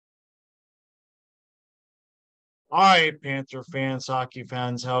All right, Panther fans, hockey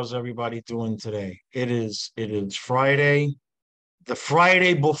fans, how's everybody doing today? It is Friday, the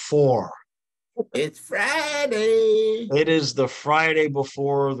Friday before. It's Friday. It is the Friday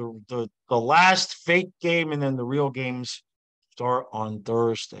before the last fake game, and then the real games start on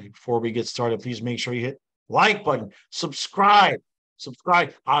Thursday. Before we get started, please make sure you hit like button, subscribe.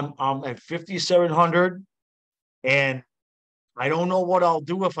 I'm at 5,700, and I don't know what I'll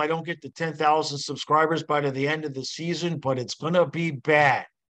do if I don't get to 10,000 subscribers by the end of the season, but it's gonna be bad.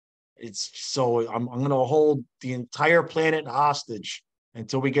 I'm gonna hold the entire planet hostage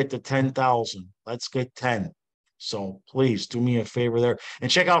until we get to 10,000. Let's get 10. So please do me a favor there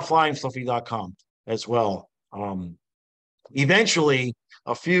and check out flyingfluffy.com as well. Eventually,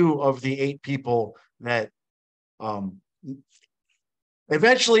 a few of the 8 people that um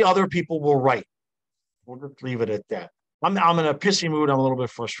eventually other people will write. We'll just leave it at that. I'm in a pissy mood. I'm a little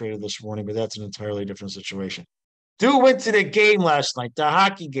bit frustrated this morning, but that's an entirely different situation. Dude went to the game last night, the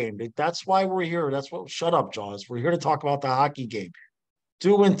hockey game. That's why we're here. Shut up, Jaws. We're here to talk about the hockey game.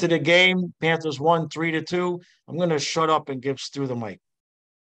 Dude went to the game. Panthers won 3-2. I'm going to shut up and give Stu the mic.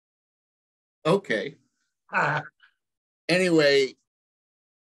 Okay. Anyway,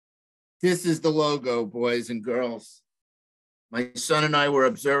 this is the logo, boys and girls. My son and I were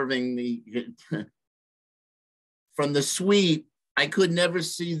observing from the suite. I could never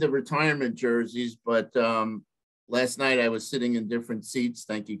see the retirement jerseys, but last night I was sitting in different seats.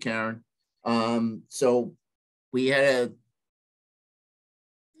 Thank you, Karen. So we had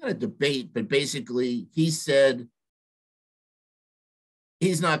not a debate, but basically he said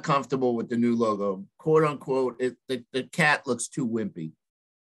he's not comfortable with the new logo, quote unquote. The cat looks too wimpy.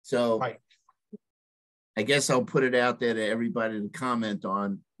 So right. I guess I'll put it out there to everybody to comment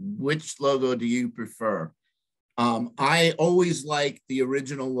on which logo do you prefer? I always like the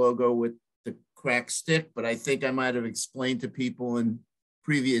original logo with the cracked stick, but I think I might have explained to people in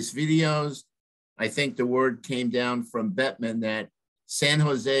previous videos. I think the word came down from Bettman that San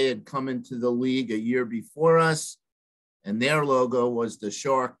Jose had come into the league a year before us, and their logo was the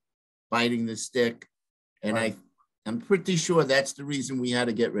shark biting the stick. And right. I'm pretty sure that's the reason we had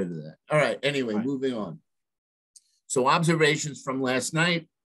to get rid of that. All right, anyway, right. Moving on. So observations from last night.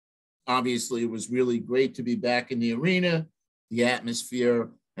 Obviously, it was really great to be back in the arena. The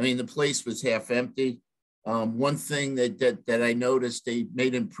atmosphere, I mean, the place was half empty. One thing that I noticed, they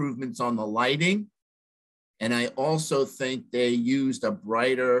made improvements on the lighting. And I also think they used a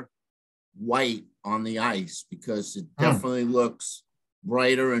brighter white on the ice because it definitely looks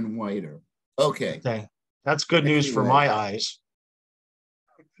brighter and whiter. Okay. That's good news for my eyes.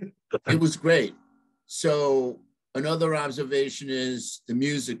 It was great. So another observation is the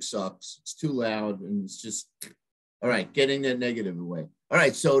music sucks. It's too loud and it's just, all right, getting that negative away. All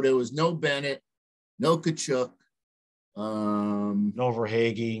right, so there was no Bennett, no Kachuk. No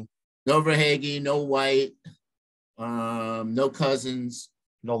Verhaeghe. No Verhaeghe, no White, no Cousins.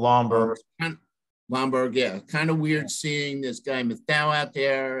 No Lomberg. Lomberg, yeah. Kind of weird seeing this guy Mathau out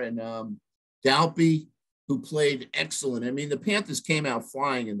there and Dalpe, who played excellent. I mean, the Panthers came out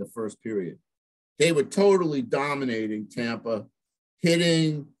flying in the first period. They were totally dominating Tampa,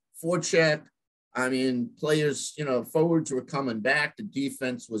 hitting, forecheck. I mean, players, forwards were coming back. The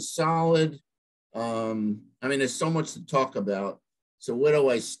defense was solid. I mean, there's so much to talk about. So where do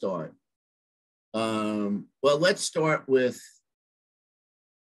I start? Well, let's start with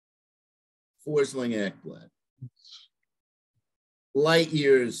Forsling Ekblad. Light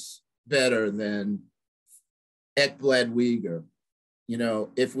years better than Ekblad Uyghur.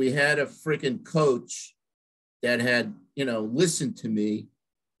 If we had a freaking coach that had, listened to me,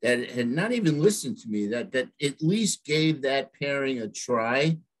 that had not even listened to me, that at least gave that pairing a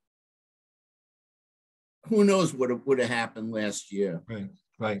try, who knows what would have happened last year.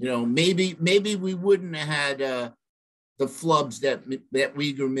 Right. Maybe we wouldn't have had the flubs that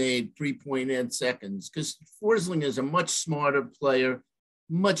Uyghur made 3.8 seconds, because Forsling is a much smarter player,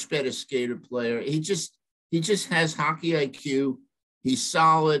 much better skater player. He just has hockey IQ. He's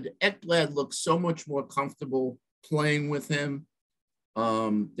solid. Ekblad looks so much more comfortable playing with him.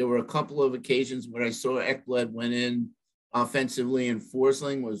 There were a couple of occasions where I saw Ekblad went in offensively and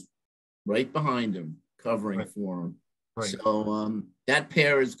Forsling was right behind him, covering for him. Right. So that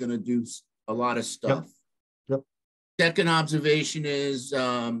pair is going to do a lot of stuff. Yep. Second observation is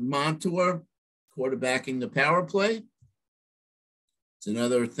Montour quarterbacking the power play. It's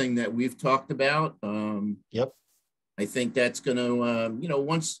another thing that we've talked about. Yep. I think that's going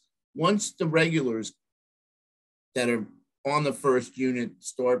to, once the regulars that are on the first unit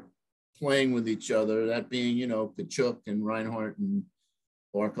start playing with each other, that being, Kachuk and Reinhart and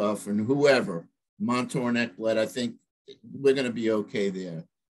Barkov and whoever, Montour and Ekblad, I think we're going to be okay there.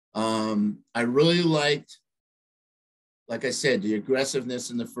 I really liked, like I said, the aggressiveness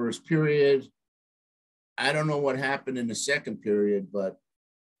in the first period. I don't know what happened in the second period, but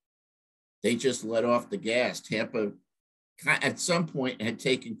they just let off the gas. Tampa, at some point, had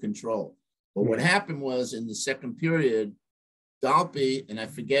taken control. But what happened was in the second period, Dalpe, and I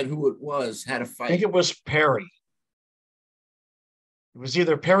forget who it was, had a fight. I think it was Perry. It was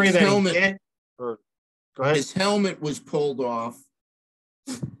either Perry that he hit or go ahead. His helmet was pulled off,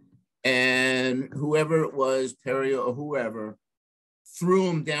 and whoever it was, Perry or whoever, threw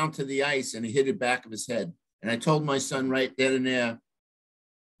him down to the ice and he hit the back of his head. And I told my son right then and there,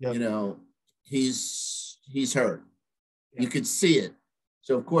 you know, he's hurt. You could see it.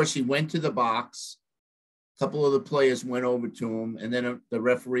 So, of course, he went to the box. A couple of the players went over to him, and then the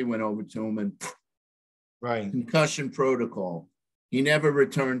referee went over to him and concussion protocol. He never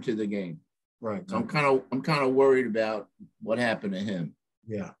returned to the game. Right. So I'm kind of worried about what happened to him.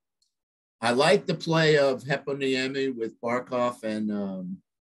 Yeah. I like the play of Heponiemi with Barkov and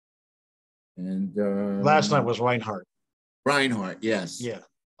last night was Reinhardt. Reinhardt, yes. Yeah.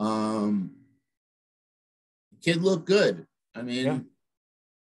 The kid looked good. I mean,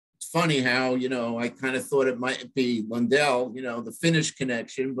 it's funny how, you know, I kind of thought it might be Lundell, you know, the Finnish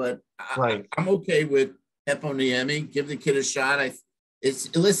connection, but I'm okay with Heponiemi. Give the kid a shot. It's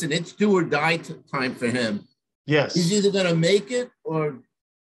do or die time for him. Yes. He's either going to make it or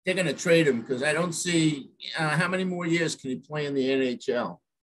they're going to trade him, because I don't see how many more years can he play in the NHL.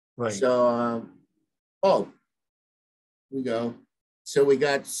 Right. So, here we go. So we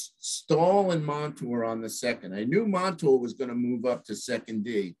got Stahl and Montour on the second. I knew Montour was going to move up to second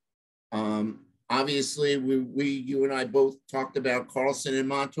D. Obviously, you and I both talked about Carlson and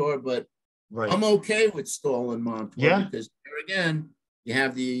Montour, but I'm okay with Stahl and Montour because there again, you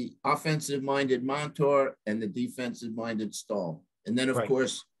have the offensive-minded Montour and the defensive-minded Stahl. And then, of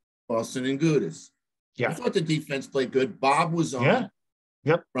course, Carlson and Gudas. Yeah. I thought the defense played good. Bob was on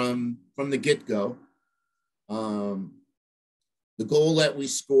from the get-go. The goal that we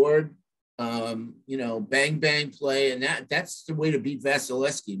scored, you know, bang, bang play. And that's the way to beat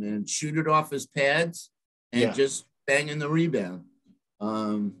Vasilevsky, man. Shoot it off his pads and just bang in the rebound.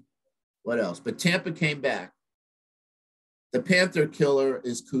 What else? But Tampa came back. The Panther killer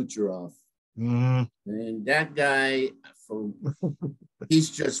is Kucherov. And that guy, he's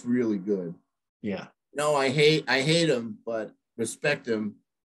just really good. Yeah. No, I hate him, but respect him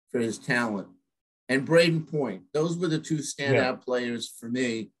for his talent. And Braden Point. Those were the two standout players for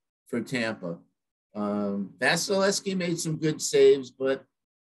me for Tampa. Vasilevsky made some good saves, but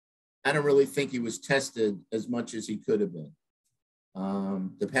I don't really think he was tested as much as he could have been.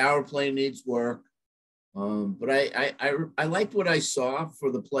 The power play needs work. But I liked what I saw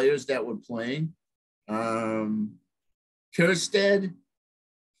for the players that were playing. Kiersted,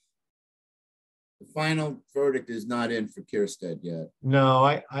 the final verdict is not in for Kiersted yet. No,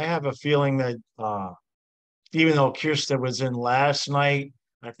 I have a feeling that even though Kiersted was in last night,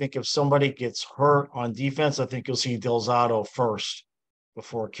 I think if somebody gets hurt on defense, I think you'll see Delzato first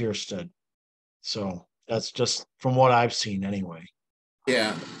before Kiersted. So that's just from what I've seen anyway.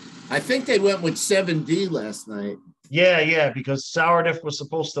 Yeah. I think they went with 7D last night. Yeah, because Sourdiff was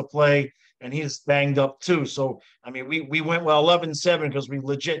supposed to play, and he's banged up too. So, I mean, we went 11-7 because we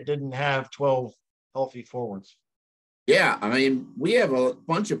legit didn't have 12 healthy forwards. Yeah, I mean, we have a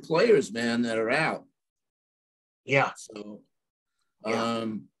bunch of players, man, that are out. Yeah. So,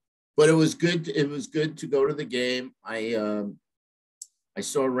 but it was good. It was good to go to the game. I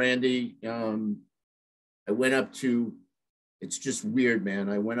saw Randy. I went up to. It's just weird, man.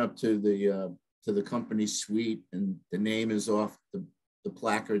 I went up to the company suite, and the name is off the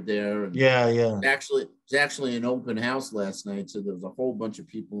placard there. And it's actually an open house last night, so there was a whole bunch of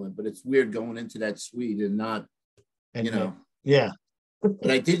people in. But it's weird going into that suite and not, you know. Yeah.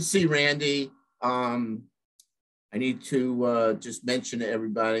 But I did see Randy. I need to just mention to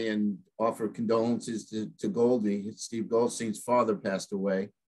everybody and offer condolences to Goldie. Steve Goldstein's father passed away.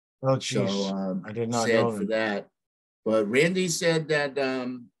 Oh, geez. So I did not sad know for that. But Randy said that,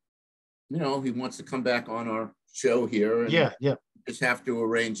 you know, he wants to come back on our show here. And just have to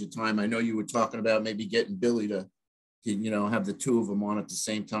arrange a time. I know you were talking about maybe getting Billy to you know, have the two of them on at the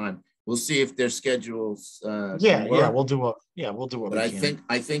same time. We'll see if their schedules. We'll do it. But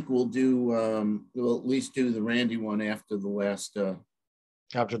I think we'll do. We'll at least do the Randy one after the last.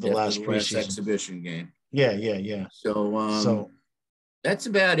 After the last preseason exhibition game. Yeah. So that's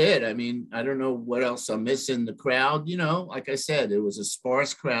about it. I mean, I don't know what else I'm missing. The crowd, you know, like I said, it was a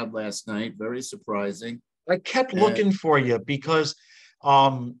sparse crowd last night. Very surprising. I kept looking for you because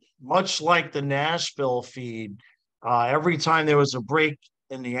Much like the Nashville feed, every time there was a break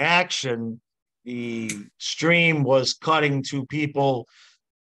in the action, the stream was cutting to people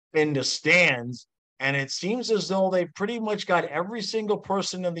in the stands. And it seems as though they pretty much got every single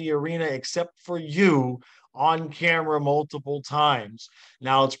person in the arena except for you on camera multiple times.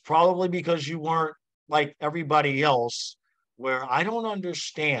 Now, it's probably because you weren't like everybody else, where I don't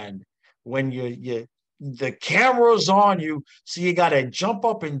understand when the camera's on you, so you got to jump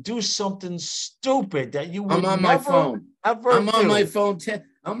up and do something stupid that you would I'm on never, my phone. ever I'm on do. my phone.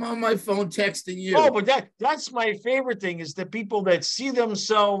 I'm on my phone texting you. Oh, but that's my favorite thing is the people that see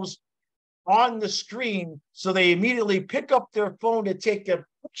themselves on the screen, so they immediately pick up their phone to take a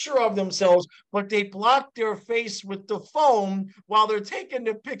picture of themselves, but they block their face with the phone while they're taking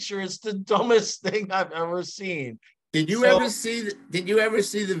the picture. It's the dumbest thing I've ever seen. Did you ever see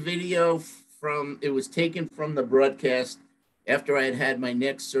the video from? It was taken from the broadcast after I had my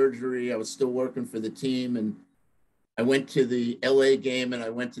neck surgery. I was still working for the team, and I went to the LA game and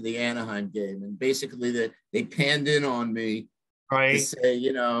I went to the Anaheim game, and basically they panned in on me. Right. To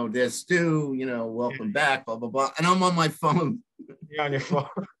say, there's Stu, welcome back, blah, blah, blah. And I'm on my phone. You're on your phone.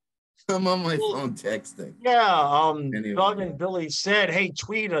 I'm on my phone texting. Yeah. Anyway. Doug and Billy said, hey,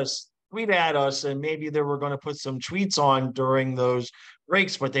 tweet at us, and maybe they were going to put some tweets on during those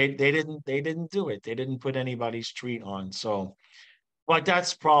breaks, but they didn't do it. They didn't put anybody's tweet on. So, but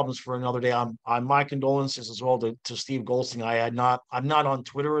that's problems for another day. I'm my condolences as well to Steve Goldstein. I'm not on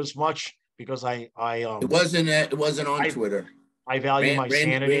Twitter as much because it wasn't on Twitter. I value my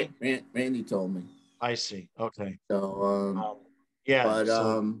sanity. Randy told me. I see. Okay. So, yeah. But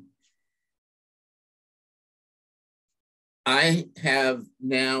I have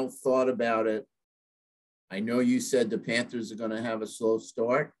now thought about it. I know you said the Panthers are going to have a slow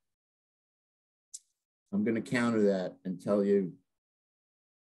start. I'm going to counter that and tell you,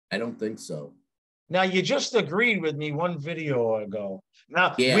 I don't think so. Now, you just agreed with me one video ago.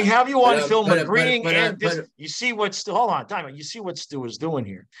 Now, we have you on film agreeing, you see what Stu, hold on, time out. You see what Stu is doing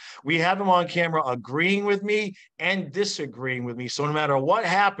here. We have him on camera agreeing with me and disagreeing with me. So no matter what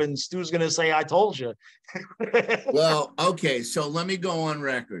happens, Stu's going to say, I told you. Well, okay, so let me go on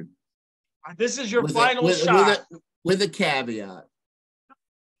record. This is your final shot. With a caveat.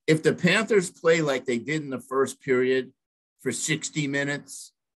 If the Panthers play like they did in the first period for 60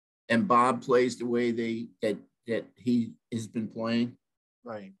 minutes, and Bob plays the way that he has been playing,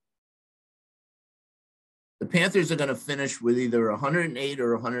 right? The Panthers are going to finish with either 108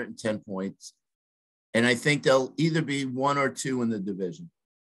 or 110 points, and I think they'll either be 1 or 2 in the division.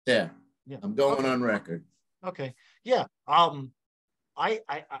 There, yeah. I'm going on record. Okay, yeah. I'm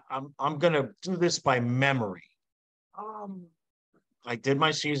going to do this by memory. I did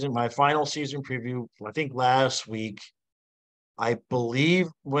my final season preview, I think last week. I believe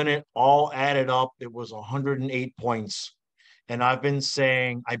when it all added up, it was 108 points. And I've been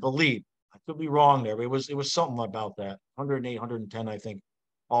saying, I believe, I could be wrong there, but it was something about that, 108, 110, I think.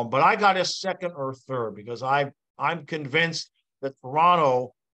 But I got a second or third because I'm convinced that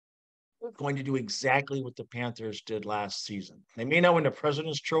Toronto is going to do exactly what the Panthers did last season. They may not win the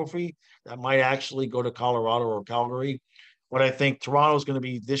President's Trophy. That might actually go to Colorado or Calgary. But I think Toronto is going to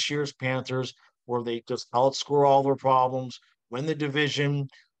be this year's Panthers, where they just outscore all their problems, win the division,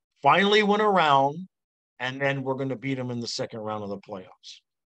 finally win a round, and then we're going to beat them in the second round of the playoffs.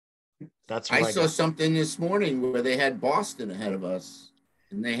 That's what I saw something this morning where they had Boston ahead of us,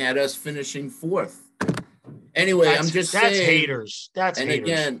 and they had us finishing 4th. Anyway, I'm just saying. That's haters. And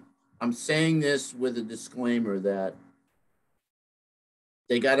again, I'm saying this with a disclaimer that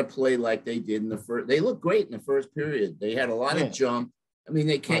they got to play like they did in the first. They looked great in the first period. They had a lot of jump. I mean,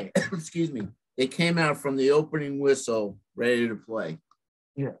 they came. Right. Excuse me. They came out from the opening whistle ready to play.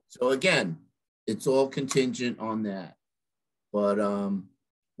 Yeah. So again, it's all contingent on that. But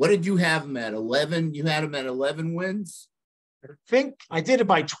what did you have them at? 11? You had them at 11 wins? I think I did it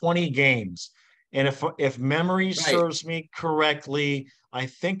by 20 games. And if memory serves me correctly, I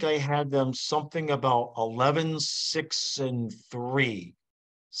think I had them something about 11, 6, and 3.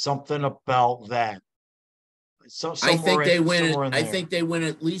 Something about that. So I think they win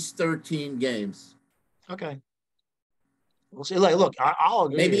at least 13 games. Okay. We'll see. Look, I'll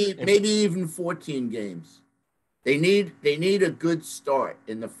agree. Maybe even 14 games. They need a good start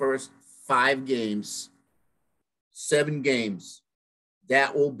in the first 5 games, 7 games.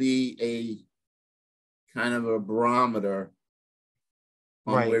 That will be a kind of a barometer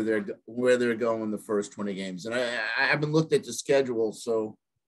on where they're going the first 20 games. And I haven't looked at the schedule, so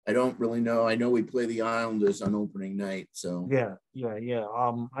I don't really know. I know we play the Islanders on opening night. So yeah.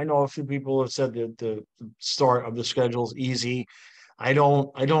 I know a few people have said that the start of the schedule is easy.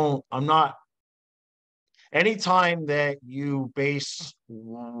 I'm not, anytime that you base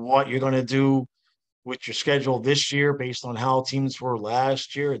what you're going to do with your schedule this year based on how teams were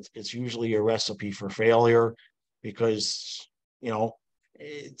last year, it's usually a recipe for failure because,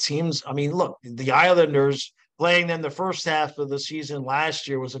 teams, I mean, look, the Islanders playing them the first half of the season last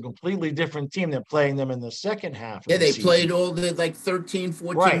year was a completely different team than playing them in the second half of Yeah, the they season. played all the like 13,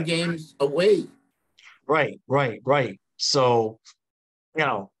 14 games away. Right. So,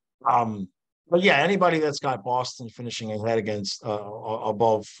 but yeah, anybody that's got Boston finishing ahead against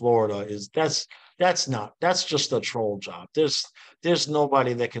above Florida that's just a troll job. There's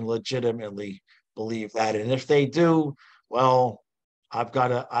nobody that can legitimately believe that, and if they do, well, I've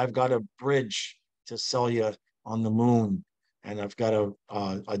got a bridge to sell you on the moon, and I've got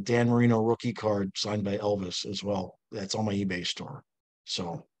a Dan Marino rookie card signed by Elvis as well. That's on my eBay store.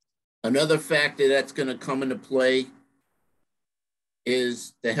 So another factor that's going to come into play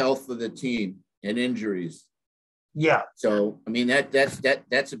is the health of the team and injuries. Yeah. So I mean that's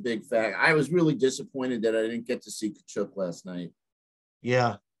a big fact. I was really disappointed that I didn't get to see Kachuk last night.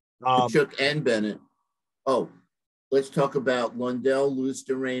 Yeah. Kachuk and Bennett. Oh, let's talk about Lundell,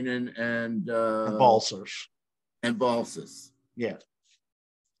 Luostarinen, and Balsers. And Balsas. Yeah.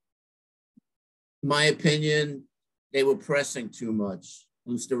 My opinion, they were pressing too much.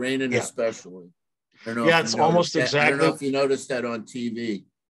 Luostarinen especially. It's almost exactly. I don't know if you noticed that on TV.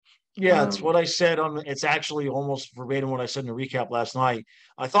 Yeah, it's what I said on. It's actually almost verbatim what I said in the recap last night.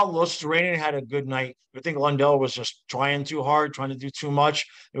 I thought Luostarinen had a good night. I think Lundell was just trying too hard, trying to do too much.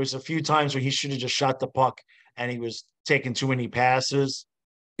 There was a few times where he should have just shot the puck, and he was taking too many passes.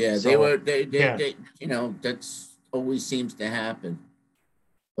 Yeah, so, they that's always seems to happen.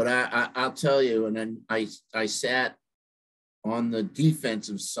 But I'll tell you, and then I sat on the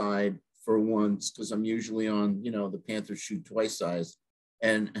defensive side for once because I'm usually on, the Panthers shoot twice size.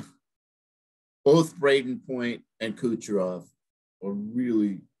 And both Braden Point and Kucherov are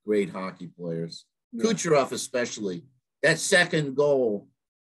really great hockey players. Yeah. Kucherov especially. That second goal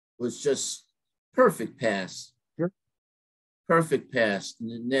was just perfect pass. Sure. Perfect pass.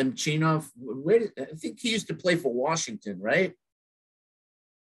 And then Nemchinov, I think he used to play for Washington, right?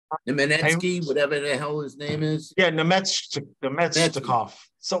 Nemenetsky, whatever the hell his name is. Yeah, Nemetstikov.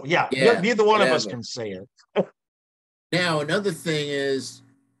 So, neither one of us can say it. Now, another thing is,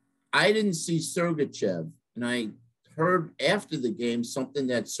 I didn't see Sergachev, and I heard after the game something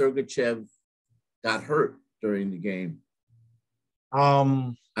that Sergachev got hurt during the game.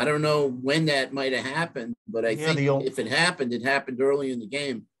 I don't know when that might have happened, but I think if it happened early in the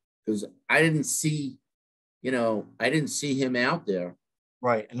game because I didn't see him out there.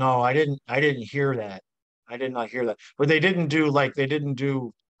 Right. No, I didn't hear that. I did not hear that. But they didn't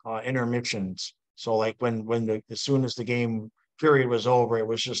do intermissions. So like when as soon as the game period was over, it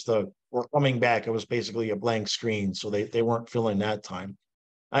was just we're coming back. It was basically a blank screen. So they weren't filling that time.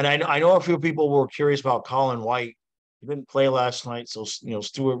 And I know a few people were curious about Colin White. He didn't play last night, so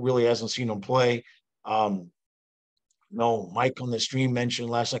Stuart really hasn't seen him play. Mike on the stream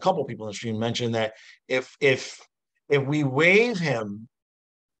mentioned a couple people on the stream mentioned that if we waive him,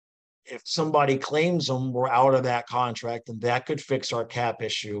 if somebody claims him, we're out of that contract, and that could fix our cap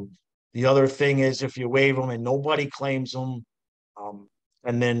issue. The other thing is if you waive him and nobody claims him,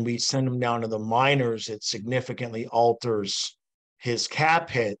 and then we send him down to the minors, it significantly alters his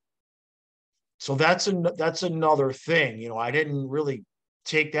cap hit. So that's another thing. I didn't really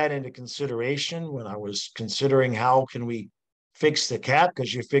take that into consideration when I was considering how can we fix the cap,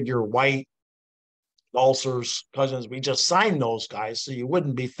 because you figure White, Balsers, Cousins, we just signed those guys, so you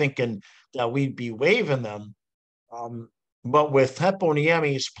wouldn't be thinking that we'd be waiving them. But with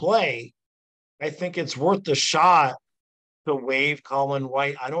Heponiemi's play, I think it's worth the shot to waive Colin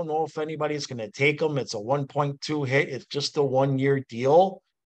White. I don't know if anybody's going to take him. It's a 1.2 hit. It's just a 1-year deal.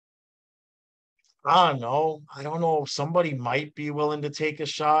 I don't know. I don't know if somebody might be willing to take a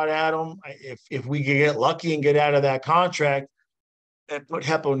shot at him. If we could get lucky and get out of that contract and put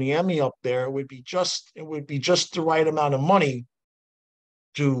Heponiemi up there, it would be just the right amount of money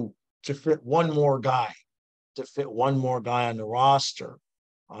to fit one more guy on the roster,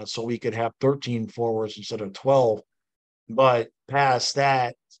 so we could have 13 forwards instead of 12. But past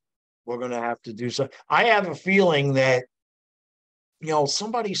that, we're going to have to do so. I have a feeling that,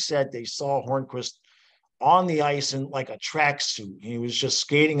 somebody said they saw Hornqvist on the ice in like a tracksuit. He was just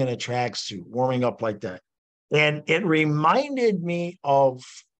skating in a tracksuit, warming up like that. And it reminded me of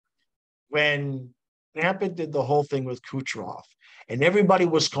when Tampa did the whole thing with Kucherov, and everybody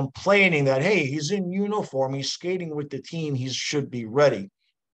was complaining that, hey, he's in uniform, he's skating with the team, he should be ready.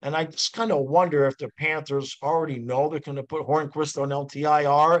 And I just kind of wonder if the Panthers already know they're going to put Hornquist on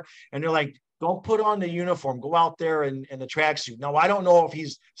LTIR, and they're like, don't put on the uniform. Go out there in the tracksuit. Now, I don't know if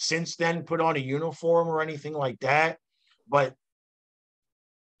he's since then put on a uniform or anything like that, but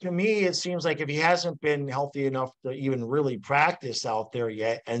to me, it seems like if he hasn't been healthy enough to even really practice out there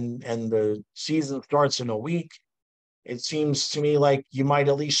yet, and the season starts in a week, it seems to me like you might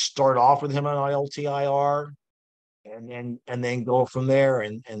at least start off with him on LTIR, and then go from there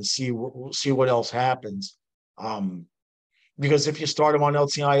and see what else happens. Because if you start him on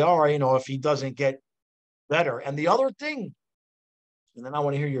LTIR, if he doesn't get better, and the other thing, and then I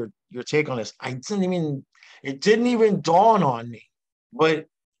want to hear your take on this. It didn't even dawn on me, but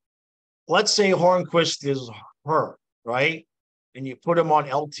let's say Hornquist is hurt, right? And you put him on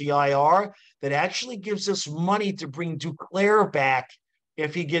LTIR, that actually gives us money to bring Duclair back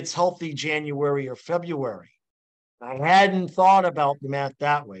if he gets healthy January or February. I hadn't thought about the math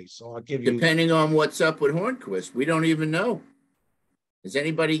that way, so I'll give you. Depending on what's up with Hornquist, we don't even know. Has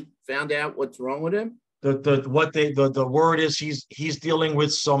anybody found out what's wrong with him? The word is he's dealing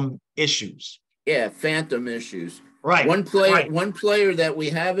with some issues. Yeah, phantom issues. Right. One player that we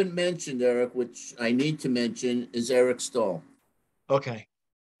haven't mentioned, Eric, which I need to mention, is Eric Stahl. Okay.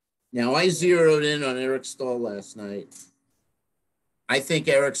 Now, I zeroed in on Eric Stahl last night. I think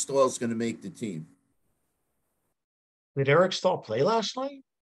Eric Stahl is going to make the team. Did Eric Stahl play last night?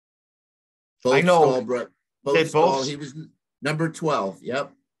 Both I know. Stahl, he was number 12.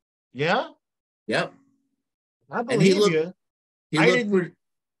 Yep. Yeah? Yep. I believe you.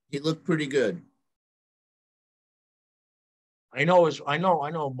 He looked pretty good. I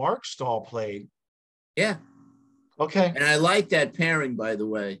know Mark Stahl played. Yeah. Okay. And I like that pairing, by the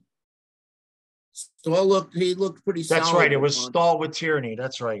way. Stahl looked pretty solid. That's right. It was Stahl with Tierney.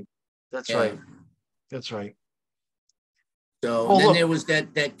 That's right. That's right. So then there was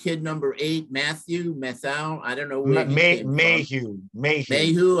that kid number 8, Matthew. I don't know where he came from.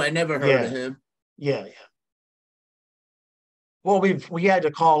 Mayhew. I never heard of him. Yeah. Well, we had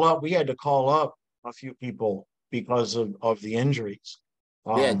to call up a few people because of the injuries.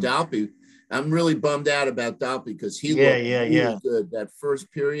 Dalpe. I'm really bummed out about Dalpe because he looked really good. That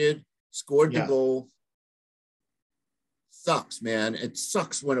first period, scored the goal. Sucks, man. It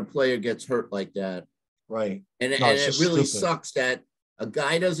sucks when a player gets hurt like that. Right. And it really sucks that a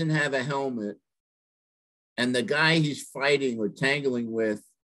guy doesn't have a helmet and the guy he's fighting or tangling with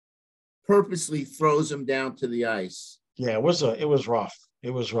purposely throws him down to the ice. Yeah, it was rough.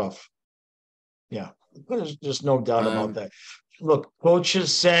 It was rough. Yeah. There's just no doubt about that. Look, coach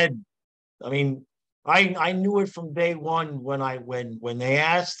has said, I knew it from day one when they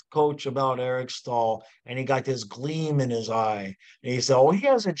asked coach about Eric Stahl and he got this gleam in his eye and he said, oh, he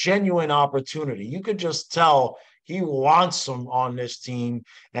has a genuine opportunity. You could just tell he wants him on this team.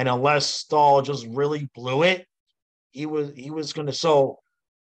 And unless Stahl just really blew it, he was going to. So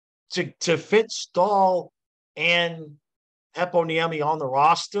to fit Stahl and Eponiemi on the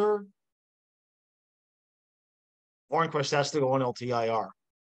roster, Hornquist has to go on LTIR.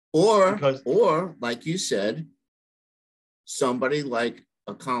 Or like you said, somebody like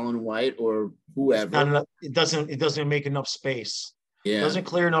a Colin White or whoever. It doesn't make enough space. Yeah. It doesn't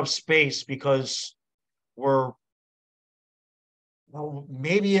clear enough space because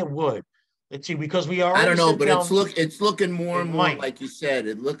maybe it would. Let's see, because we are. I don't know, but it's looking more and more like you said.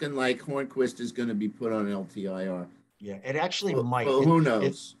 It's looking like Hornquist is going to be put on LTIR. Yeah, it actually might. But who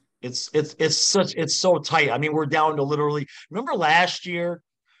knows? It's so tight. We're down to literally. Remember last year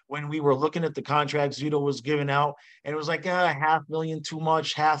when we were looking at the contracts Zito was giving out, and it was like, $500,000 too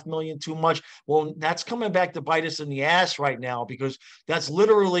much, $500,000 too much. Well, that's coming back to bite us in the ass right now because that's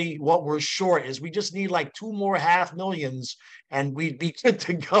literally what we're short is. We just need like 2 more $500,000 and we'd be good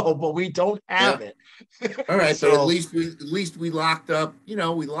to go, but we don't have it. All right, so at least we locked up. We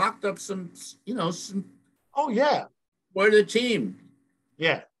locked up some. Oh yeah, for the team.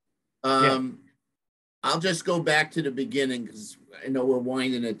 Yeah. I'll just go back to the beginning because I know we're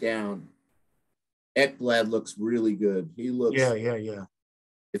winding it down. Ekblad looks really good. He looks. Yeah.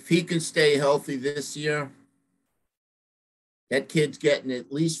 If he can stay healthy this year, that kid's getting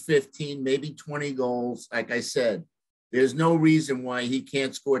at least 15, maybe 20 goals. Like I said, there's no reason why he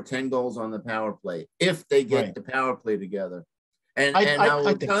can't score 10 goals on the power play if they get the power play together. And I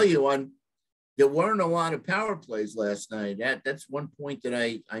will tell you, there weren't a lot of power plays last night. That's one point that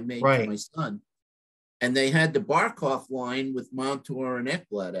I made to my son. And they had the Barkov line with Montour and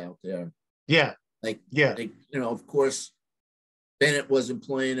Ekblad out there. Yeah. Of course, Bennett wasn't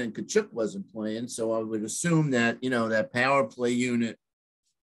playing and Kachuk wasn't playing. So I would assume that, that power play unit.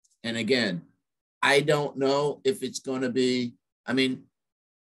 And again, I don't know if it's going to be,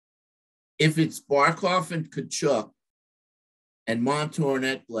 if it's Barkov and Kachuk and Montour and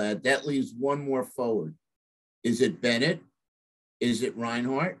Ekblad, that leaves one more forward. Is it Bennett? Is it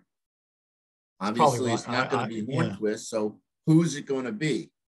Reinhart? Obviously, it's not going to be Hornquist. So who's it going to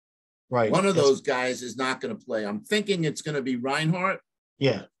be? Right. One of those guys is not going to play. I'm thinking it's going to be Reinhart.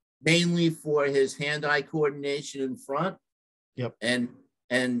 Yeah. Mainly for his hand-eye coordination in front. Yep. And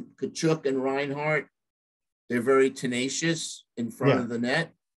Kachuk and Reinhart, they're very tenacious in front of the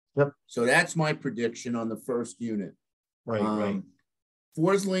net. Yep. So that's my prediction on the first unit. Right.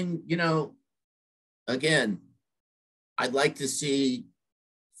 Forsling, again, I'd like to see,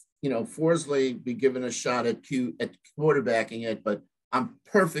 Forsling be given a shot at quarterbacking it, but I'm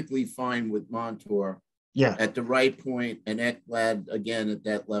perfectly fine with Montour at the right point and Ekblad again at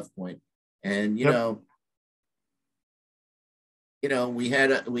that left point. And, we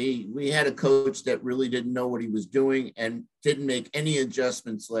had a coach that really didn't know what he was doing and didn't make any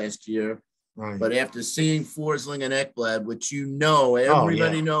adjustments last year. Right. But after seeing Forsling and Ekblad, which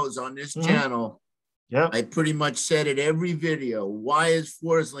everybody knows on this channel, I pretty much said it every video. Why is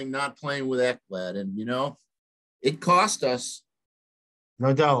Forsling not playing with Ekblad? And it cost us.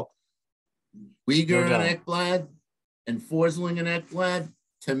 No doubt. Uyghur and Ekblad and Forsling and Ekblad,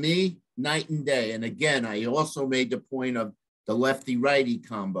 to me, night and day. And again, I also made the point of the lefty-righty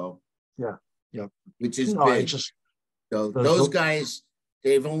combo. Yeah. Which is big. So those guys,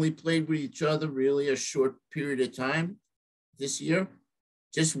 they've only played with each other really a short period of time this year.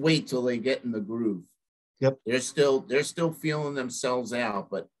 Just wait till they get in the groove. Yep. They're still feeling themselves out,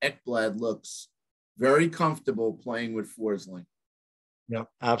 but Ekblad looks very comfortable playing with Forsling. Yep,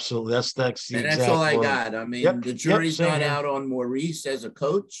 absolutely. That's the and exact that's all I word. got. I mean, the jury's not out on Maurice as a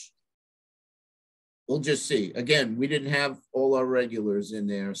coach. We'll just see. Again, we didn't have all our regulars in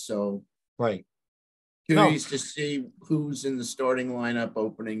there, so curious to see who's in the starting lineup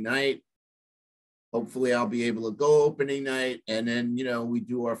opening night. Hopefully, I'll be able to go opening night, and then we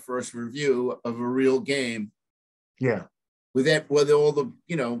do our first review of a real game. Yeah, with all the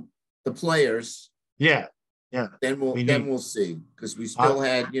the players. Yeah. Then we'll see, because we still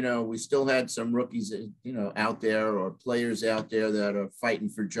had some rookies out there, or players out there that are fighting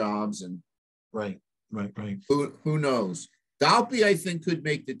for jobs, and right. Who knows? Dalpe, I think, could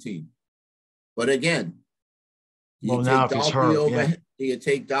make the team, but again, do you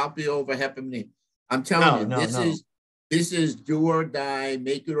take Dalpe over Hepamini? I'm telling you, this is do or die,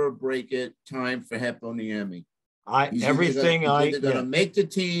 make it or break it time for Heponiemi. He's either gonna make the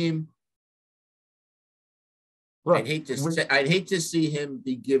team. Look, I'd hate to see him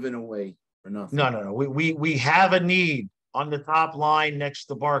be given away for nothing. No. We have a need on the top line next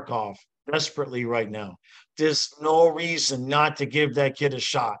to Barkov desperately right now. There's no reason not to give that kid a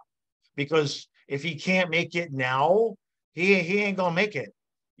shot, because if he can't make it now, he ain't gonna make it.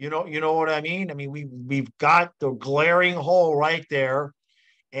 You know what I mean? I mean, we've got the glaring hole right there,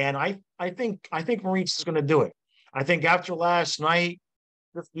 and I think Maurice is gonna do it. I think after last night,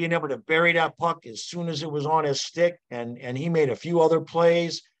 just being able to bury that puck as soon as it was on his stick, and he made a few other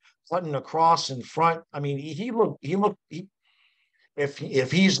plays, putting across in front. I mean,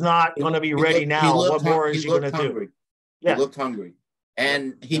 if he's not going to be ready now, what more is he going to do? Yeah. He looked hungry,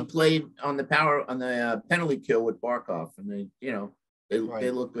 and he played on the penalty kill with Barkov, and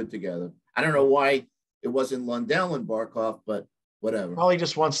they look good together. I don't know why it wasn't Lundell and Barkov, but whatever. Probably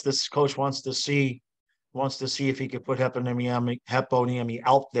just coach wants to see if he could put Heponiemi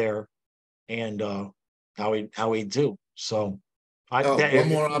out there, and how he do. So one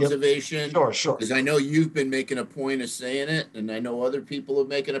more observation. Sure. Because I know you've been making a point of saying it, and I know other people are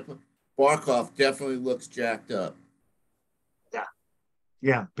making a point. Barkov definitely looks jacked up.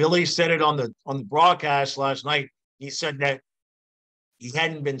 Yeah. Billy said it on the broadcast last night. He said that he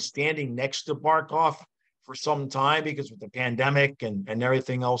hadn't been standing next to Barkov for some time because with the pandemic and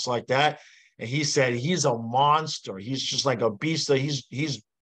everything else like that. And he said he's a monster. He's just like a beast. He's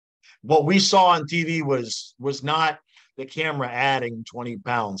what we saw on TV was not the camera adding 20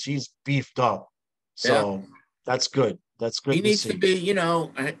 pounds. He's beefed up. So that's good. That's good. He needs to be,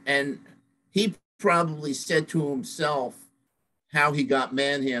 and he probably said to himself how he got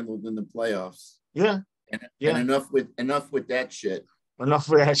manhandled in the playoffs. Yeah. And enough with that shit. Enough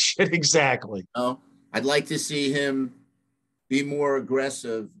with that shit. Exactly. I'd like to see him be more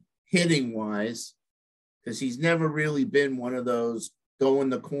aggressive hitting wise, because he's never really been one of those go in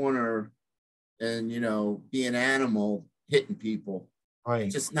the corner and be an animal hitting people. Right.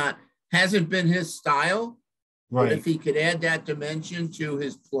 It's just hasn't been his style. Right. But if he could add that dimension to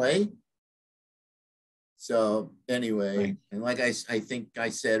his play. So anyway, and like I think I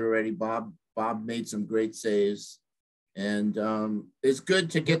said already, Bob made some great saves, and it's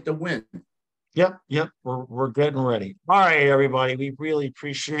good to get the win. Yep. We're getting ready. All right, everybody. We really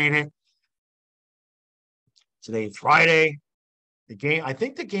appreciate it. Today's Friday. The game, I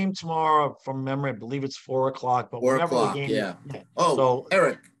think the game tomorrow, from memory, I believe it's 4 o'clock, but 4 o'clock, yeah. Oh, so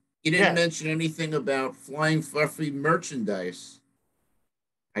Eric, you didn't mention anything about Flying Fluffy merchandise.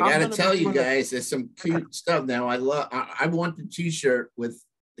 I got to tell you guys, there's some cute stuff now. I want the T-shirt with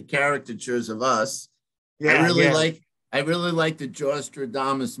the caricatures of us. I really like the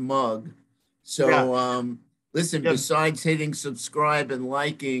Jostradamus mug. So, listen, besides hitting subscribe and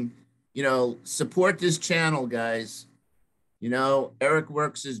liking, support this channel, guys. Eric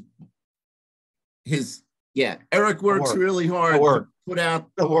works Eric works really hard to put out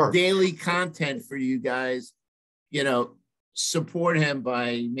daily content for you guys. Support him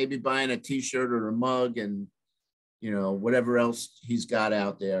by maybe buying a T-shirt or a mug and whatever else he's got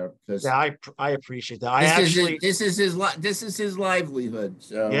out there. Because I appreciate that. This is his livelihood.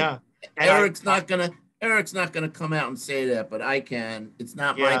 So Eric's not gonna come out and say that, but I can. It's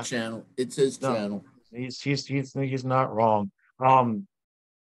not my channel. It's his channel. He's not wrong.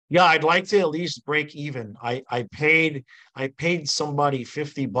 I'd like to at least break even. I paid somebody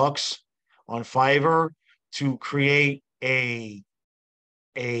 $50 on Fiverr to create a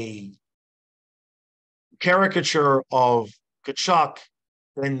caricature of Kachuk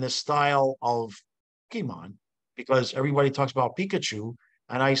in the style of Pokemon, because everybody talks about Pikachu,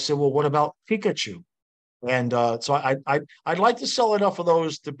 and I said, well, what about Pikachu? And so I'd like to sell enough of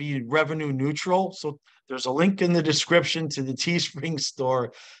those to be revenue neutral. So there's a link in the description to the Teespring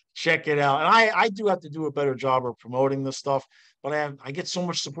store. Check it out. And I do have to do a better job of promoting this stuff, but I get so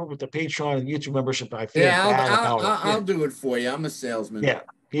much support with the Patreon and YouTube membership. I feel bad about it. I'll do it for you. I'm a salesman. Yeah,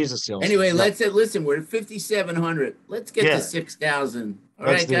 he's a salesman. Anyway, listen, we're at 5,700. Let's get to 6,000. All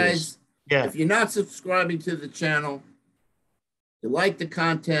right, guys. Yeah. If you're not subscribing to the channel, you like the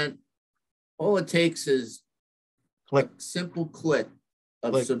content, all it takes is a simple click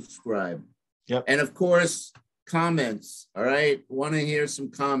of subscribe. Yep. And of course, comments. All right. Want to hear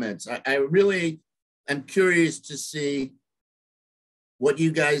some comments. I really am curious to see who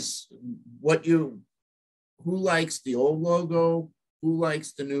likes the old logo, who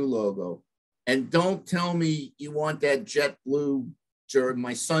likes the new logo. And don't tell me you want that jet blue shirt.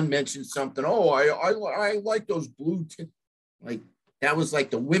 My son mentioned something. Oh, I like those blue. That was like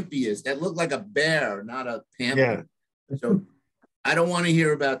the wimpiest. That looked like a bear, not a panther. Yeah. So I don't want to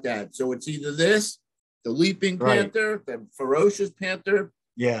hear about that. So it's either this, the leaping panther, the ferocious panther,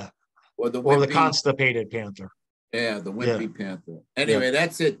 or the constipated panther. Yeah, the wimpy panther. Anyway,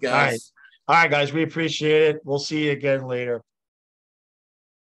 that's it, guys. All right, guys. We appreciate it. We'll see you again later.